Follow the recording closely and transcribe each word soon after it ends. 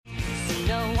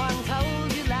Someone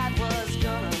told you life was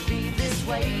gonna be this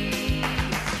way.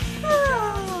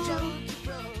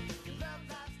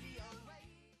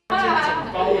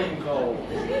 Bowling goal.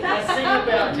 Now sing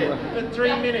about it for 3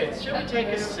 minutes. Shall we take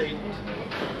a seat?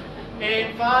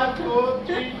 In 5, 4,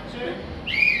 3, 2.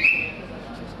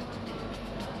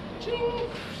 Ching.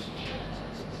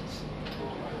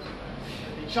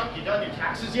 Chuck, you done your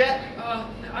taxes yet?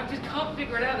 I just can't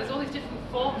figure it out. There's all these different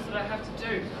forms that I have to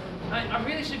do. I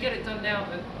really should get it done now,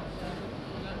 but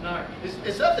no.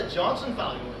 Is that the Johnston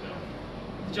file you want to do?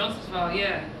 The Johnston file,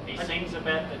 yeah. He sings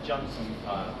about the Johnston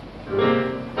file.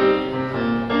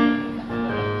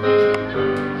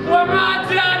 Well, my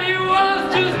daddy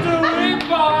was just a rich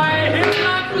boy. His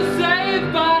life was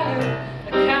saved by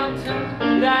an accountant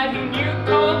that he knew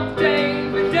called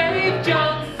Dave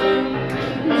Johnston.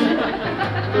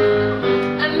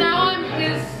 And now I'm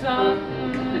his son.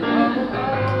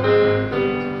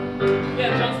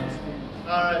 Yeah, Johnston's.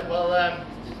 Alright, well,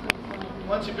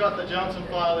 once you've got the Johnston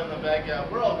file in the bag,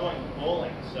 we're all going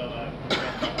bowling, so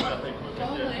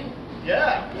Bowling?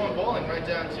 Yeah, we're going bowling right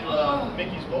down to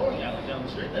Mickey's bowling alley down the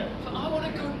street there. But I want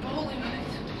to go bowling with it.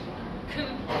 Do you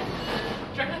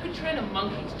reckon I could train a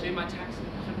monkey to do my taxes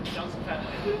for the Johnston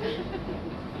family?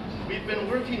 We've been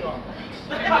working on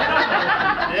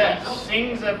that. Yes.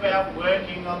 Sings about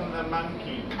working on the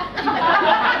monkey.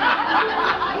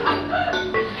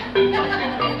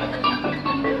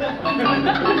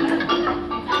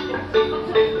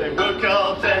 They work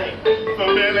all day for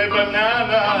Billy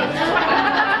Bananas.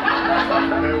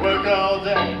 They work all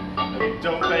day and they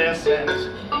don't pay a cent.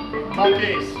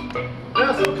 Monkeys,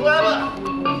 they're so clever.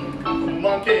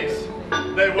 Monkeys,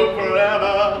 they work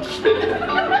forever.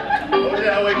 Oh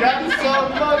yeah, we got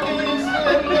some monkeys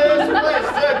in this place.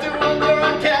 They're doing their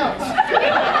accounts.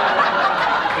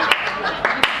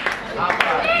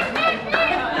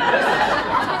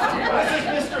 This is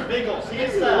Mr. Biggles.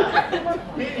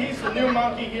 He's the new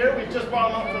monkey here. We've just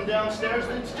brought him up from downstairs.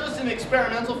 It's just an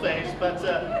experimental phase, but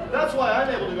that's why I'm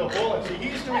able to go bowling. See,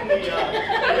 he's doing the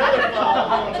other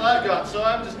ones I've got, so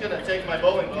I'm just going to take my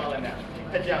bowling ball and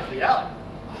head down to the alley.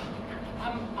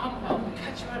 I'll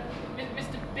catch you out.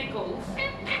 Mr. Biggles,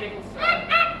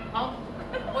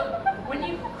 when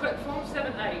you quit Form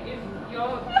 7A, if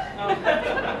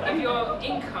your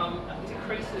income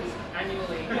decreases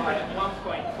annually by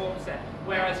 1.4%,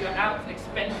 whereas your out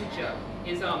expenditure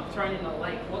is thrown in the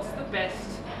lake, what's the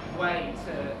best way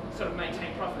to sort of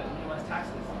maintain profit and minimize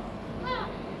taxes?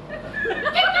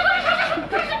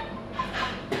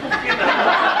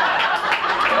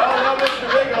 Oh, no, Mr.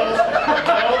 Biggles.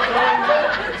 No throwing that.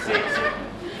 See,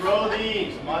 throw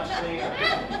these, much cleaner.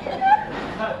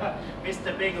 Mr.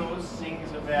 Biggles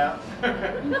sings about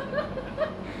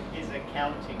his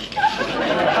accounting.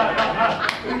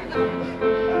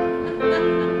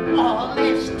 All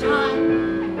this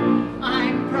time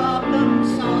I'm problem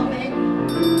solving,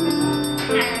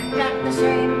 and at the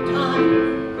same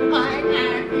time I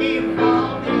am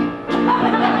evolving.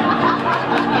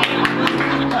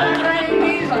 My brain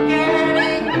is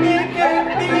getting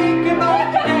bigger by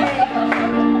the day.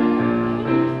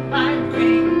 I'm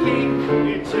thinking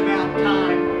it's about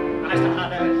time I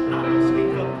started asking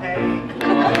for pay.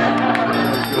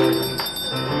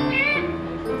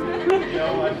 You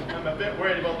know, I'm a bit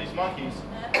worried about these monkeys.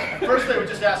 At first they were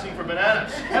just asking for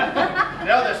bananas.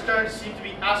 Now they're starting to seem to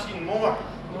be asking more.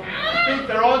 I think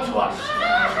they're on to us.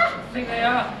 I think they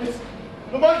are.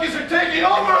 The monkeys are taking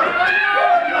over!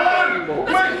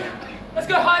 Quick! Let's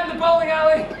go hide in the bowling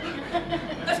alley.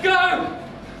 Let's go!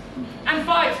 And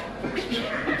fight!